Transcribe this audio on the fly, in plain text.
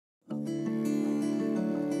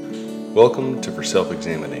Welcome to For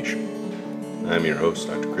Self-Examination. I'm your host,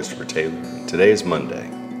 Dr. Christopher Taylor, and today is Monday.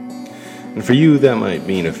 And for you, that might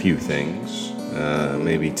mean a few things.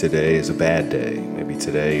 Maybe today is a bad day. Maybe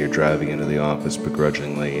today you're driving into the office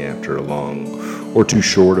begrudgingly after a long or too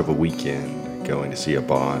short of a weekend, going to see a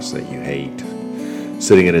boss that you hate,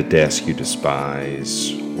 sitting at a desk you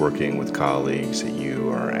despise, working with colleagues that you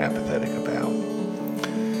are apathetic about.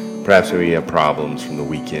 Perhaps maybe you have problems from the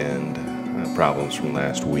weekend, problems from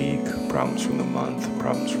last week, problems from the month,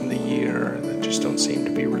 problems from the year that just don't seem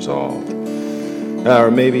to be resolved.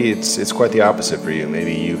 Or maybe it's quite the opposite for you.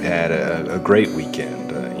 Maybe you've had a great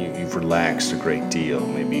weekend. You've relaxed a great deal.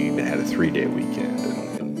 Maybe you even had a 3-day weekend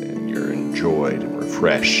and you're enjoyed and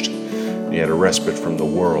refreshed. You had a respite from the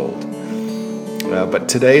world. But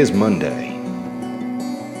today is Monday.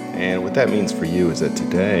 And what that means for you is that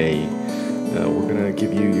today we're going to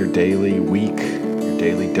give you your daily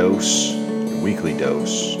dose, your weekly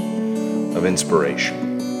dose of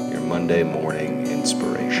inspiration, your Monday morning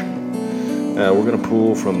inspiration. We're going to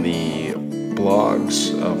pull from the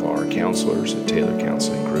blogs of our counselors at Taylor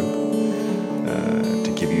Counseling Group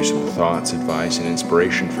to give you some thoughts, advice, and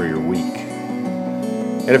inspiration for your week.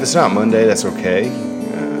 And if it's not Monday, that's okay.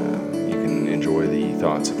 You can enjoy the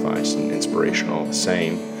thoughts, advice, and inspiration all the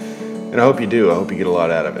same. And I hope you do. I hope you get a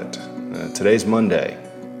lot out of it. Today's Monday.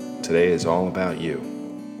 Today is all about you.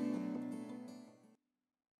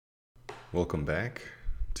 Welcome back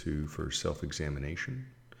to For Self-Examination.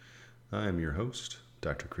 I am your host,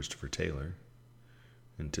 Dr. Christopher Taylor,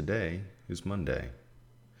 and today is Monday,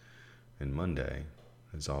 and Monday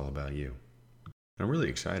is all about you. I'm really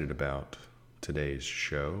excited about today's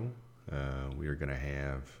show. We are going to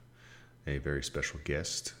have a very special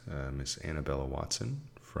guest, Miss Annabella Watson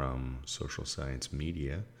from Social Science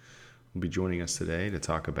Media, will be joining us today to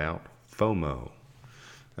talk about FOMO.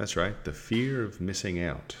 That's right, the fear of missing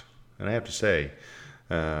out. And I have to say,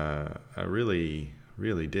 I really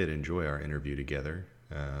did enjoy our interview together,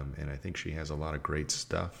 and I think she has a lot of great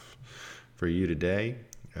stuff for you today.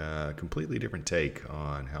 Completely different take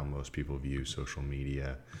on how most people view social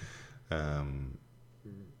media. It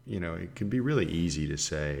can be really easy to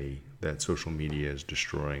say that social media is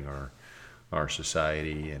destroying our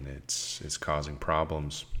society and it's causing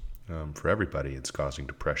problems for everybody. It's causing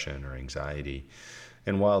depression or anxiety.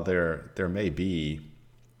 And while there may be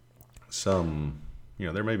some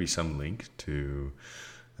link to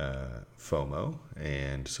FOMO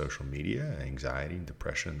and social media, anxiety,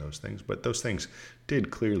 depression, those things. But those things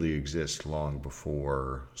did clearly exist long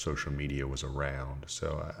before social media was around.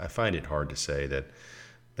 So I find it hard to say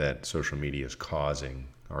that social media is causing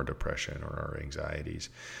our depression or our anxieties.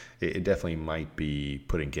 It definitely might be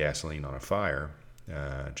putting gasoline on a fire,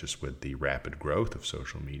 just with the rapid growth of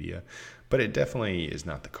social media. But it definitely is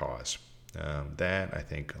not the cause. That, I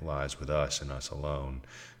think, lies with us and us alone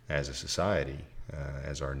as a society,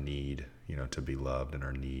 as our need, to be loved and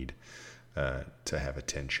our need to have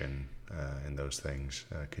attention and those things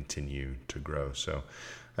continue to grow. So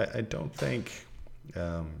I don't think,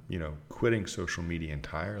 quitting social media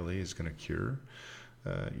entirely is going to cure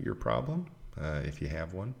your problem, if you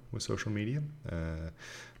have one with social media,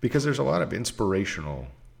 because there's a lot of inspirational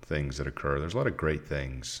things that occur. There's a lot of great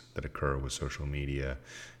things that occur with social media.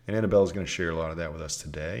 And Annabella's going to share a lot of that with us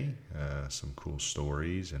today, some cool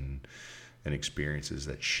stories and experiences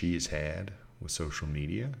that she's had with social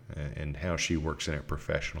media and how she works in it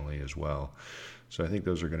professionally as well. So I think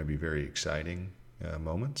those are going to be very exciting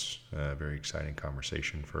moments, very exciting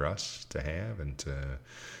conversation for us to have and to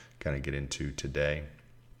kind of get into today.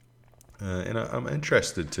 And I'm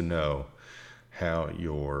interested to know how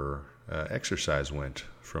your exercise went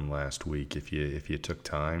from last week. If you took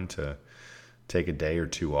time to take a day or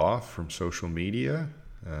two off from social media,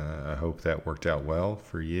 I hope that worked out well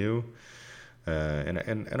for you. And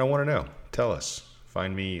I want to know. Tell us.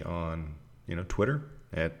 Find me on Twitter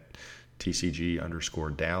at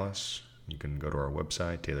TCG_Dallas. You can go to our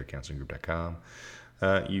website, TaylorCounselingGroup.com.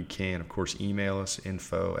 You can, of course, email us,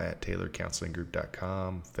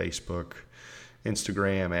 info@TaylorCounselingGroup.com, Facebook,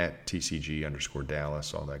 Instagram at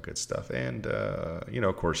TCG_Dallas, all that good stuff. And,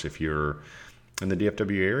 of course, if you're in the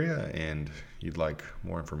DFW area and you'd like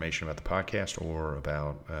more information about the podcast or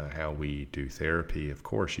about how we do therapy, of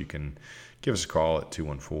course, you can give us a call at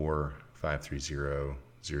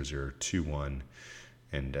 214-530-0021,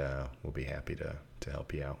 and we'll be happy to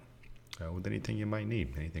help you out with anything you might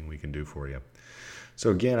need, anything we can do for you. So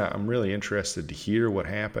again, I'm really interested to hear what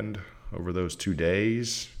happened over those 2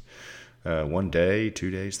 days. 1 day, 2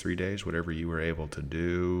 days, 3 days, whatever you were able to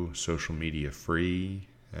do, social media free.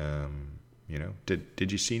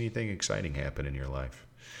 Did you see anything exciting happen in your life?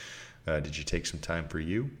 Did you take some time for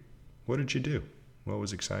you? What did you do? What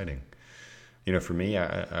was exciting? For me,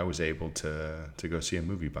 I was able to go see a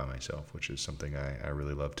movie by myself, which is something I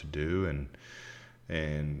really love to do, and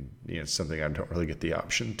it's something I don't really get the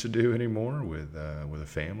option to do anymore with a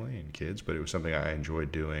family and kids. But it was something I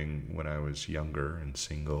enjoyed doing when I was younger and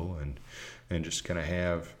single, and just kind of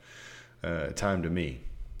have time to me.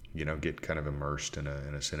 Get kind of immersed in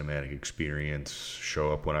a cinematic experience.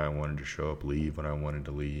 Show up when I wanted to show up, leave when I wanted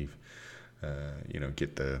to leave.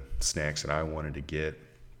 Get the snacks that I wanted to get.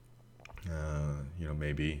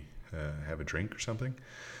 Maybe have a drink or something,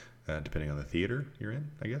 depending on the theater you're in,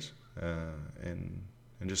 I guess, and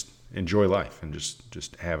just enjoy life and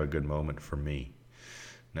just have a good moment for me,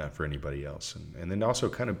 not for anybody else, and then also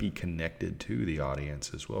kind of be connected to the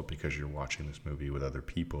audience as well, because you're watching this movie with other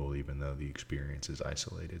people, even though the experience is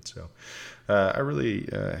isolated. So I really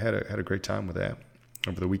had a great time with that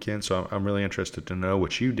over the weekend. So I'm really interested to know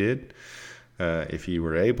what you did. If you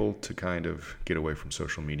were able to kind of get away from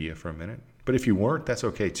social media for a minute. But if you weren't, that's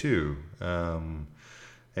okay too.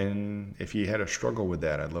 And if you had a struggle with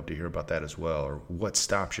that, I'd love to hear about that as well. Or what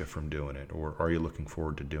stops you from doing it? Or are you looking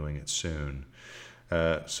forward to doing it soon?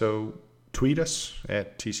 So tweet us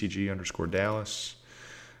at TCG_Dallas.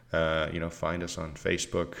 Find us on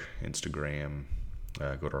Facebook, Instagram.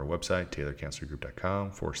 Go to our website,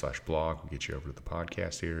 TaylorCounselorGroup.com/blog. We'll get you over to the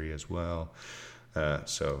podcast area as well.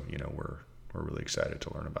 We're really excited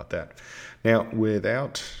to learn about that. Now,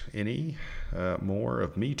 without any more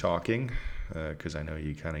of me talking, because I know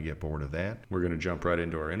you kind of get bored of that, we're going to jump right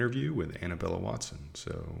into our interview with Annabella Watson.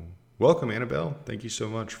 So welcome, Annabella. Thank you so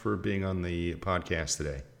much for being on the podcast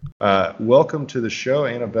today. Welcome to the show,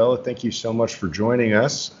 Annabella. Thank you so much for joining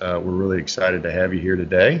us. We're really excited to have you here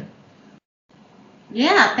today.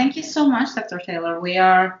 Yeah, thank you so much, Dr. Taylor. We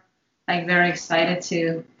are very excited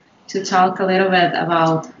to talk a little bit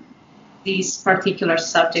about this particular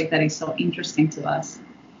subject that is so interesting to us.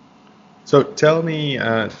 So tell me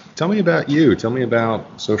about you. Tell me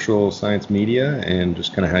about social science media and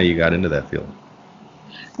just kind of how you got into that field.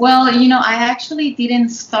 Well, I actually didn't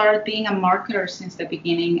start being a marketer since the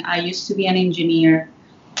beginning. I used to be an engineer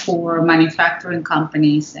for manufacturing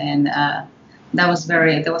companies, and that was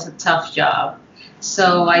a tough job.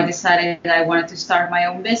 So I decided that I wanted to start my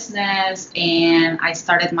own business, and I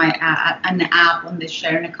started an app on the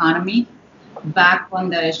sharing economy back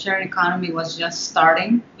when the sharing economy was just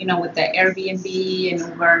starting, with the Airbnb and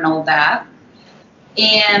Uber and all that.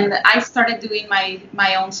 And I started doing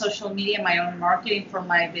my own social media, my own marketing for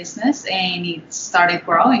my business, and it started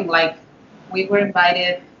growing. Like, we were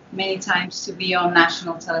invited many times to be on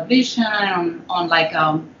national television, on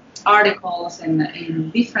articles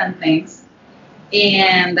and different things.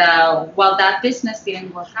 And while that business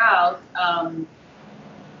didn't work out,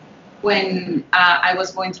 when I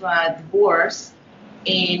was going through a divorce,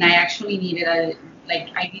 and I actually needed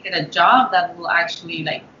a job that will actually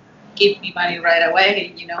give me money right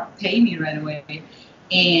away, pay me right away.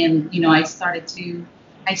 And I started to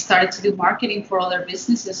do marketing for other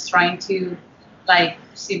businesses, trying to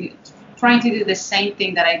do the same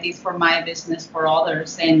thing that I did for my business for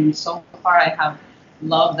others. And so far, I have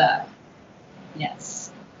loved that.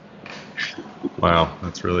 Yes. Wow,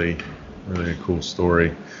 that's really a cool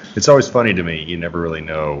story. It's always funny to me. You never really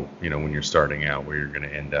know, when you're starting out, where you're going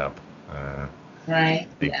to end up. Right.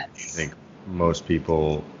 I think most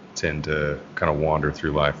people tend to kind of wander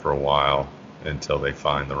through life for a while until they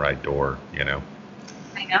find the right door, I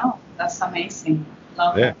know. That's amazing.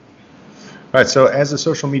 Love it. All right. So as a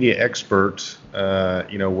social media expert,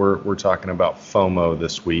 we're talking about FOMO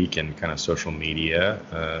this week and kind of social media.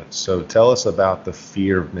 So tell us about the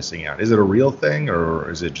fear of missing out. Is it a real thing,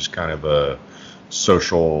 or is it just kind of a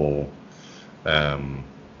social,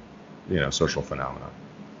 social phenomenon?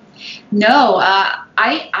 No,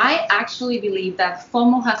 I actually believe that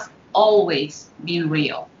FOMO has always been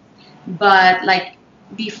real, but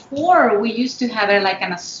before, we used to have it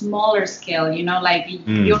on a smaller scale,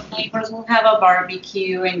 your neighbors will have a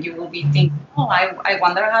barbecue and you will be thinking, oh, I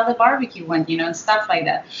wonder how the barbecue went, and stuff like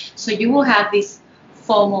that. So you will have this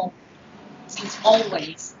FOMO since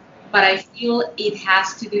always, but I feel it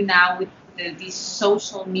has to do now with this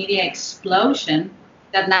social media explosion,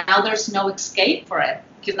 that now there's no escape for it,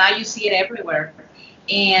 because now you see it everywhere.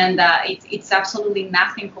 And it's absolutely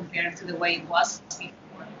nothing compared to the way it was before.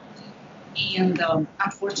 And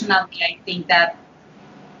unfortunately, I think that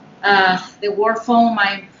the word FOMO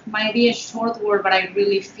might be a short word, but I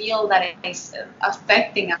really feel that it is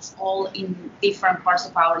affecting us all in different parts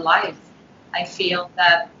of our life. I feel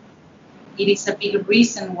that it is a big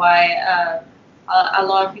reason why a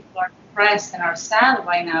lot of people are depressed and are sad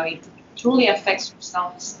right now. It truly affects your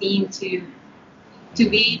self-esteem to to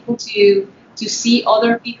be able to see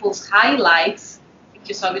other people's highlights,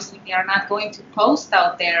 because obviously they are not going to post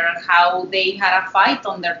out there how they had a fight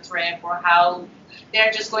on their trip, or how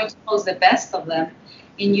they're just going to post the best of them.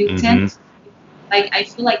 And you Mm-hmm. tend to, like, I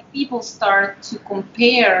feel like people start to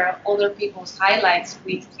compare other people's highlights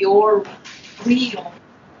with your real,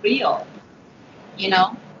 real, you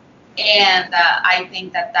know? And I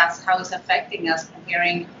think that that's how it's affecting us,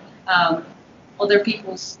 comparing um, other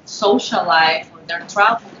people's social life, or their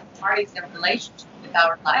travel, their parties, their relationship with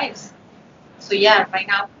our lives. So yeah, right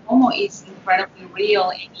now FOMO is incredibly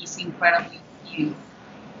real and is incredibly new.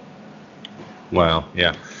 Wow.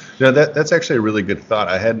 Yeah. No, that's actually a really good thought.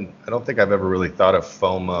 I don't think I've ever really thought of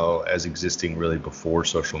FOMO as existing really before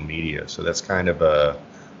social media. So that's kind of a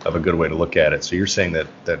good way to look at it. So you're saying that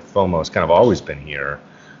FOMO has kind of always been here.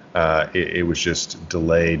 It was just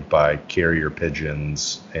delayed by carrier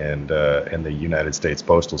pigeons and the United States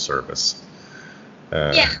Postal Service.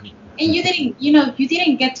 Yeah, Uh, and you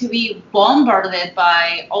didn't get to be bombarded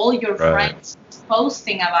by all your right. friends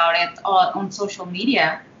posting about it on social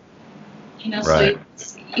media. So Right.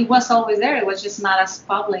 it was always there. It was just not as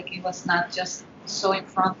public. It was not just so in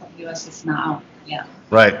front of you as it's now. Yeah.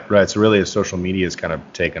 Right. Right. So really, as social media has kind of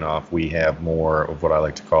taken off, we have more of what I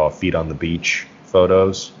like to call feet on the beach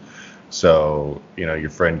photos. So, your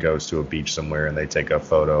friend goes to a beach somewhere and they take a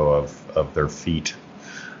photo of their feet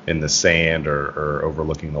in the sand or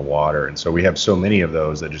overlooking the water. And so we have so many of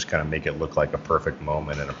those that just kind of make it look like a perfect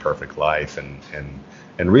moment and a perfect life.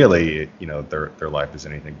 And really, their life is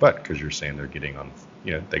anything but, because you're saying they're getting on,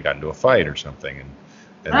 they got into a fight or something, and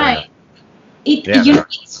they're not, Right. yeah, they're not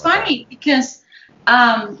It's about that. funny because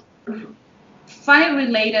um, funny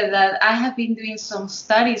related that I have been doing some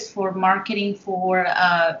studies for marketing for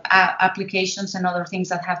applications and other things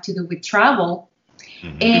that have to do with travel.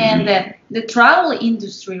 Hmm. And the travel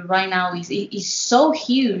industry right now is so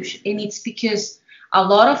huge, and it's because a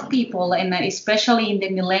lot of people, and especially in the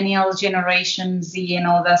millennials, Generation Z, and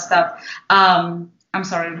all that stuff. I'm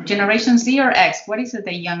sorry, Generation Z or X? What is it?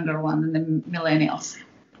 The younger one than the millennials?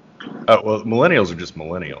 Well, millennials are just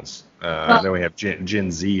millennials. Well, Then we have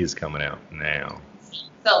Gen Z is coming out now.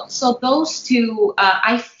 so those two,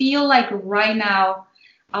 I feel like right now,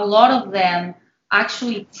 a lot of them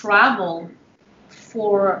actually travel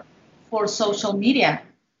for for social media,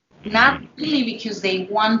 not Hmm. really because they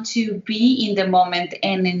want to be in the moment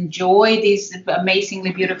and enjoy this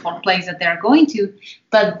amazingly beautiful place that they're going to,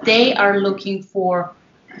 but they are looking for,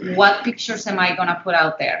 what pictures am I going to put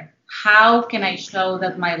out there? How can I show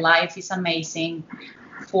that my life is amazing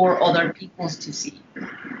for other people to see?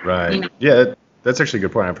 Right. You know, Yeah, that's actually a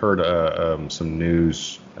good point. I've heard some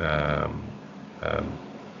news um,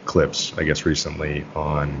 clips, I guess, recently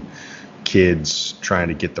on kids trying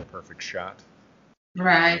to get the perfect shot,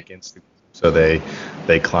 right. like Instagram. So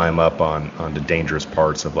they climb up onto dangerous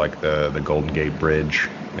parts of like the Golden Gate Bridge,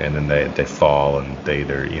 and then they fall and they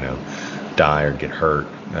either die or get hurt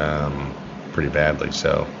pretty badly.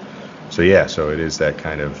 So yeah, so it is that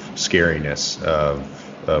kind of scariness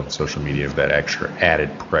of social media, of that extra added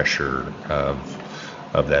pressure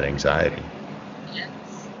of that anxiety. Yes.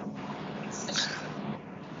 Especially,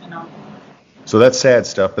 you know. So that's sad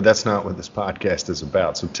stuff, but that's not what this podcast is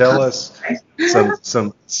about. So tell us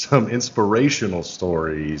some inspirational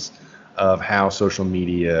stories of how social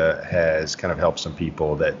media has kind of helped some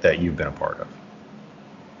people that you've been a part of.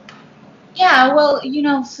 Yeah, well,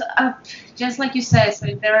 just like you said, so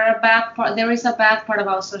there are a bad part. There is a bad part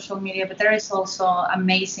about social media, but there is also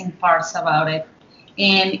amazing parts about it.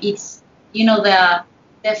 And it's,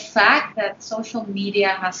 the fact that social media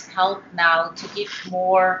has helped now to give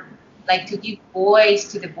more, like, to give voice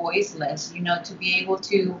to the voiceless. To be able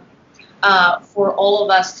to, for all of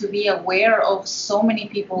us to be aware of so many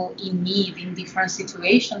people in need in different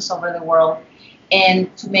situations over the world,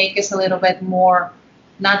 and to make us a little bit more,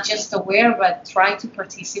 not just aware, but try to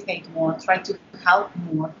participate more, try to help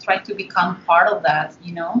more, try to become part of that.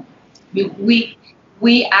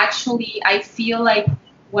 We actually, I feel like,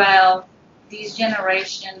 well, this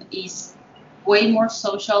generation is way more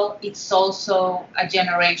social. It's also a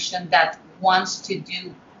generation that wants to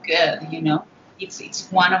do good. It's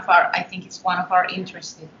one of our, I think it's one of our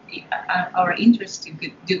interests to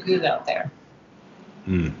do good out there.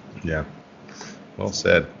 Mm, yeah, well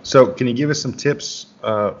said. So can you give us some tips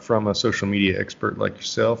from a social media expert like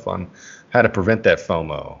yourself on how to prevent that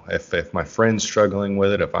FOMO? If my friend's struggling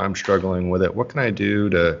with it, if I'm struggling with it, what can I do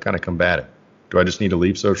to kind of combat it? Do I just need to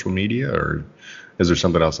leave social media, or is there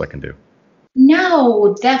something else I can do?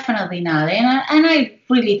 No, definitely not. And I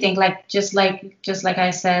really think, like, just like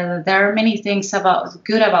I said, there are many things about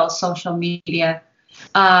good about social media.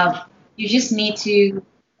 You just need to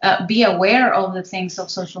be aware of the things of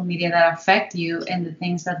social media that affect you and the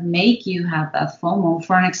things that make you have that FOMO.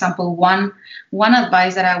 For an example, one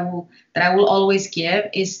advice that I will always give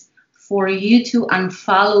is for you to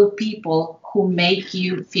unfollow people who make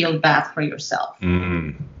you feel bad for yourself.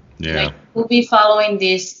 Yeah. Like, you'll be following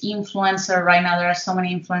this influencer right now. There are so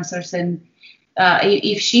many influencers, and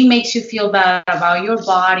if she makes you feel bad about your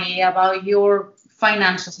body, about your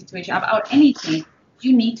financial situation, about anything,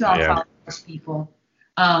 you need to unfollow those people.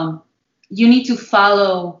 You need to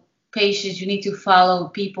follow pages. You need to follow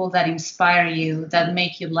people that inspire you, that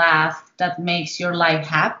make you laugh, that makes your life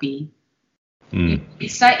happy.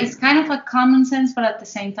 It's kind of a common sense, but at the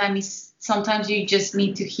same time, sometimes you just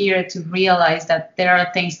need to hear it to realize that there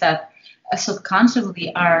are things that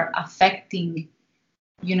subconsciously are affecting,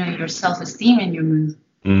 your self-esteem and your mood.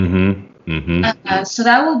 So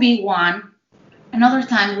that will be one. Another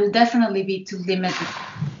time will definitely be to limit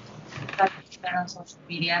that you spend on social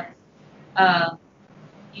media.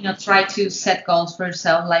 Try to set goals for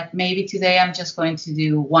yourself. Like, maybe today I'm just going to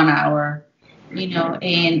do 1 hour,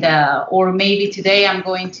 and or maybe today I'm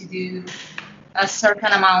going to do a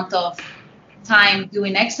certain amount of time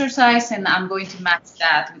doing exercise, and I'm going to match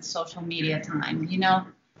that with social media time.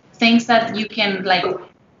 Things that you can, like,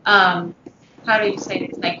 how do you say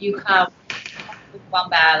this? Like, you have one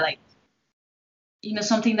bad, like,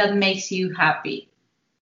 something that makes you happy.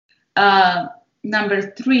 Number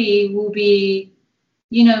 3 will be,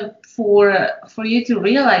 for you to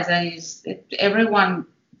realize that everyone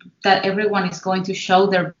is going to show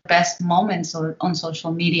their best moments on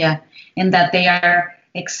social media, and that they are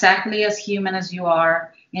exactly as human as you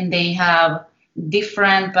are, and they have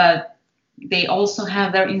different, but they also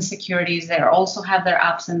have their insecurities. They also have their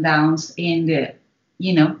ups and downs, and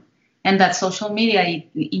and that social media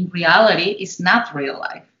in reality is not real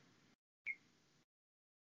life.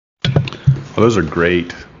 Well, those are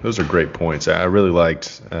great points. I really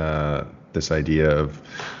liked this idea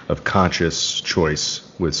of conscious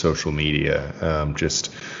choice with social media.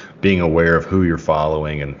 Just being aware of who you're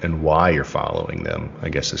following and why you're following them, I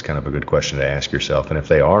guess, is kind of a good question to ask yourself. And if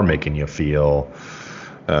they are making you feel,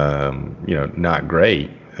 not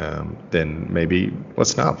great, then maybe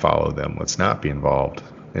let's not follow them. Let's not be involved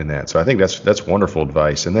in that. So I think that's wonderful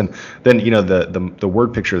advice. And then the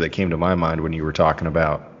word picture that came to my mind when you were talking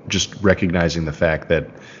about just recognizing the fact that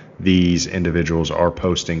these individuals are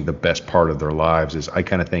posting the best part of their lives is, I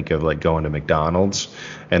kind of think of like going to McDonald's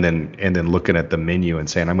and then looking at the menu and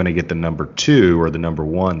saying, I'm going to get the number 2 or the number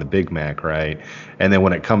 1, the Big Mac, right? And then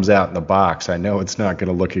when it comes out in the box, I know it's not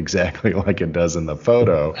going to look exactly like it does in the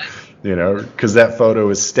photo, because that photo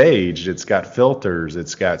is staged. It's got filters,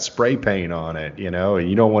 it's got spray paint on it, and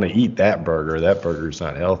you don't want to eat that burger. That burger's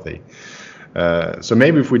not healthy. So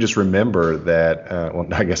maybe if we just remember that, well,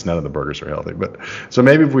 I guess none of the burgers are healthy, but so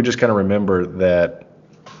maybe if we just kind of remember that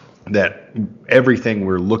everything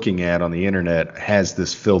we're looking at on the internet has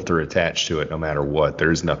this filter attached to it, no matter what.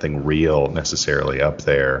 There's nothing real necessarily up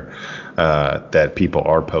there, that people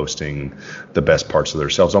are posting the best parts of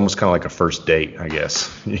themselves, almost kind of like a first date, I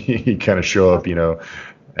guess. You kind of show up,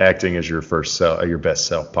 acting as your best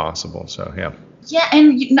self possible. So, yeah. Yeah,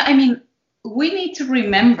 and we need to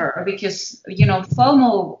remember, because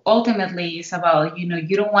FOMO ultimately is about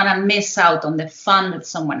you don't want to miss out on the fun that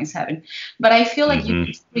someone is having. But I feel like you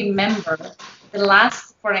need to remember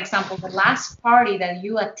for example, the last party that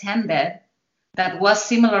you attended that was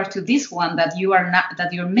similar to this one that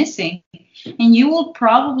you're missing, and you will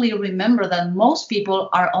probably remember that most people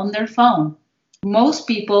are on their phone. Most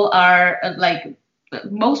people are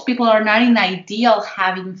not in ideal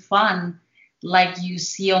having fun, like you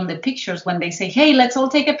see on the pictures when they say, hey, let's all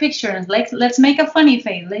take a picture and let's make a funny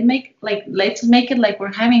face. Let's make it like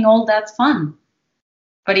we're having all that fun.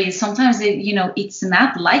 But sometimes it's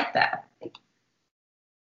not like that.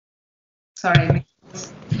 Sorry.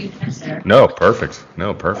 No, perfect.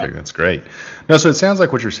 That's great. No, so it sounds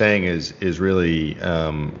like what you're saying is really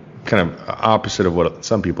kind of opposite of what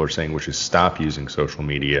some people are saying, which is stop using social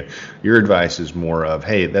media. Your advice is more of,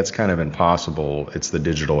 hey, that's kind of impossible. It's the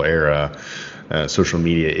digital era. Social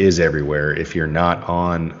media is everywhere. If you're not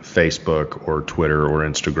on Facebook or Twitter or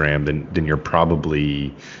Instagram, then you're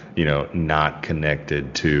probably, not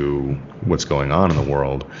connected to what's going on in the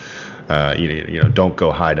world. Don't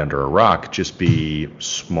go hide under a rock. Just be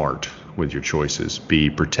smart with your choices. Be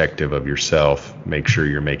protective of yourself. Make sure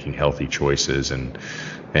you're making healthy choices,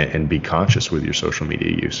 and be conscious with your social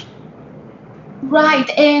media use. Right,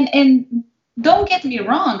 and don't get me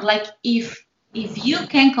wrong. Like, if you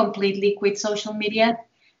can completely quit social media,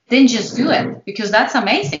 then just do it, because that's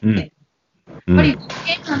amazing. But if you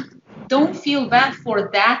can't, don't feel bad for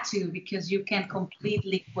that too, because you can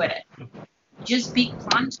completely quit it. Just be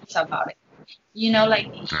conscious about it. Like,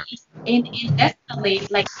 and definitely,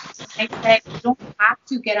 like I said, you don't have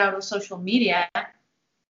to get out of social media.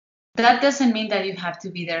 That doesn't mean that you have to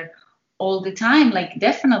be there all the time. Like,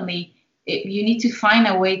 definitely, you need to find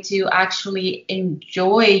a way to actually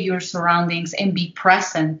enjoy your surroundings and be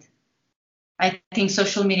present. I think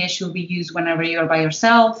social media should be used whenever you're by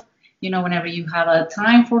yourself, whenever you have a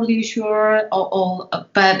time for leisure,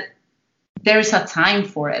 but there's a time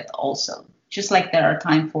for it also, just like there are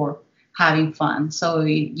time for having fun. So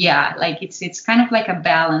yeah, like it's kind of like a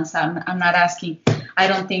balance. I'm not asking, I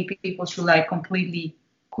don't think people should like completely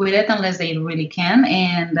quit it unless they really can,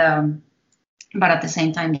 and but at the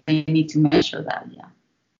same time they need to measure that. Yeah.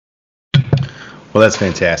 Well, that's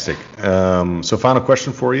fantastic. So final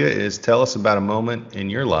question for you is, tell us about a moment in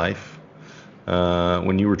your life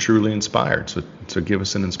when you were truly inspired. So give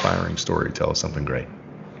us an inspiring story. Tell us something great.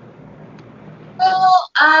 Well,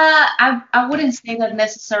 I wouldn't say that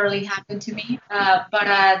necessarily happened to me,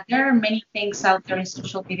 but there are many things out there in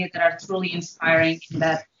social media that are truly inspiring, and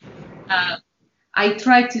that I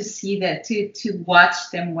try to see that, to watch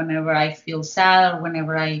them whenever I feel sad, or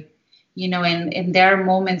whenever and there are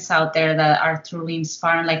moments out there that are truly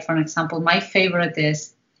inspiring. Like, for example, my favorite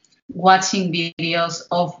is watching videos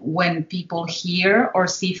of when people hear or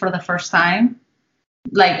see for the first time.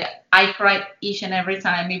 Like, I cry each and every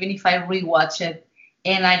time, even if I rewatch it.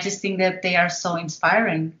 And I just think that they are so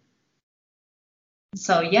inspiring.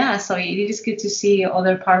 So yeah, so it is good to see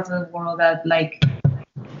other parts of the world that like.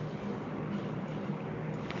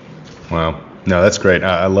 Wow. No, that's great.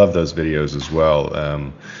 I love those videos as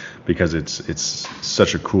well, because it's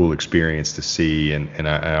such a cool experience to see. And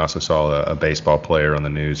I also saw a baseball player on the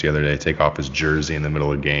news the other day take off his jersey in the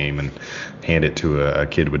middle of a game and hand it to a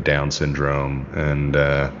kid with Down syndrome. And,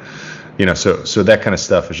 so that kind of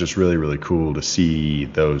stuff is just really, really cool to see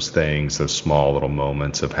those things, those small little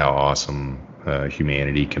moments of how awesome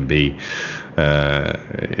humanity can be.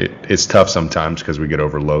 It's tough sometimes because we get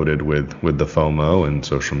overloaded with the FOMO and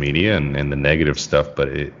social media and the negative stuff,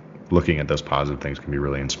 but looking at those positive things can be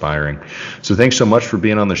really inspiring. So thanks so much for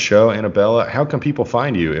being on the show, Annabella. How can people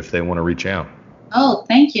find you if they want to reach out? Oh,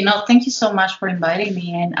 thank you. No, thank you so much for inviting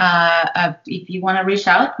me. And if you want to reach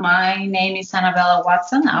out, my name is Annabella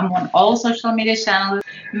Watson. I'm on all social media channels,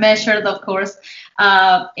 measured, of course,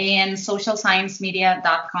 and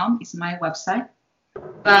socialsciencemedia.com is my website.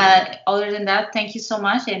 But other than that, thank you so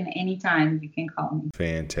much. And anytime you can call me.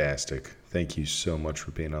 Fantastic. Thank you so much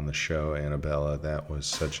for being on the show, Annabella. That was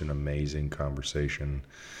such an amazing conversation.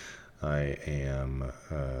 I am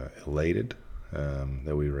elated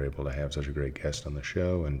that we were able to have such a great guest on the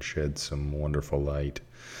show and shed some wonderful light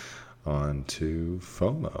onto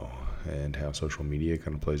FOMO and how social media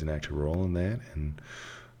kind of plays an active role in that, and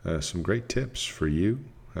some great tips for you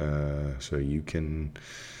so you can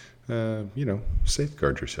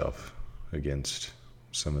safeguard yourself against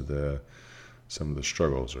some of the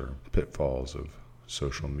struggles or pitfalls of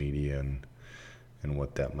social media and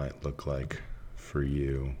what that might look like for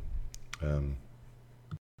you.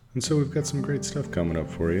 And so we've got some great stuff coming up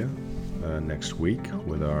for you next week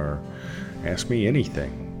with our Ask Me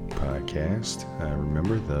Anything podcast.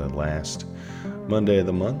 Remember, the last Monday of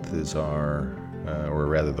the month is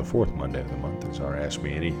the fourth Monday of the month is our Ask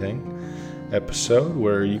Me Anything episode,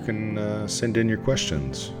 where you can send in your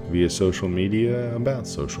questions via social media about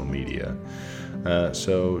social media.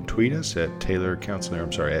 So tweet us at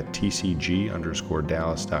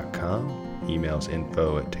tcg_dallas.com. Emails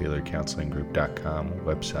info@taylorcounselinggroup.com.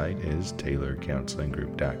 Website is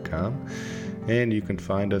taylorcounselinggroup.com. And you can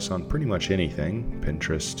find us on pretty much anything: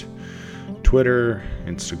 Pinterest, Twitter,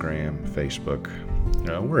 Instagram, Facebook.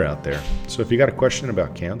 We're out there. So if you got a question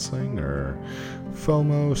about counseling or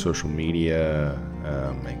FOMO, social media,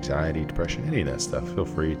 anxiety, depression, any of that stuff, feel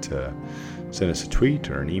free to send us a tweet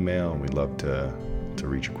or an email, and we'd love to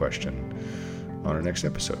reach a question on our next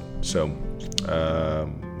episode. So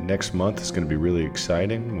next month is going to be really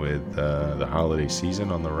exciting with the holiday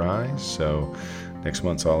season on the rise. So next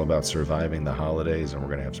month's all about surviving the holidays, and we're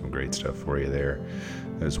going to have some great stuff for you there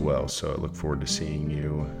as well. So I look forward to seeing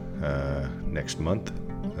you next month.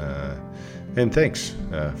 And thanks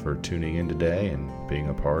for tuning in today and being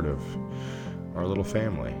a part of our little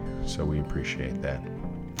family. So we appreciate that.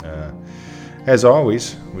 As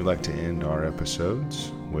always, we like to end our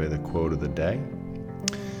episodes with a quote of the day.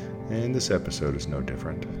 And this episode is no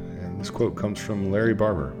different. And this quote comes from Larry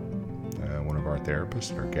Barber, one of our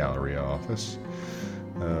therapists in our Galleria office.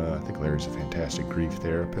 I think Larry's a fantastic grief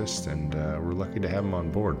therapist, and we're lucky to have him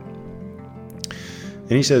on board.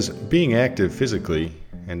 And he says, being active physically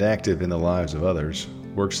and active in the lives of others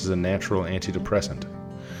works as a natural antidepressant.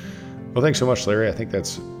 Well, thanks so much, Larry. I think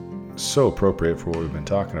that's so appropriate for what we've been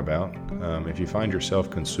talking about. If you find yourself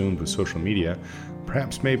consumed with social media,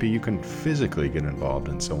 perhaps maybe you can physically get involved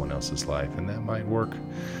in someone else's life, and that might work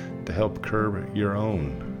to help curb your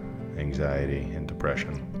own anxiety and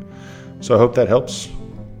depression. So I hope that helps.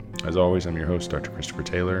 As always, I'm your host, Dr. Christopher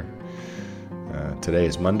Taylor. Today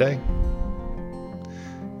is Monday,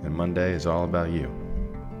 and Monday is all about you.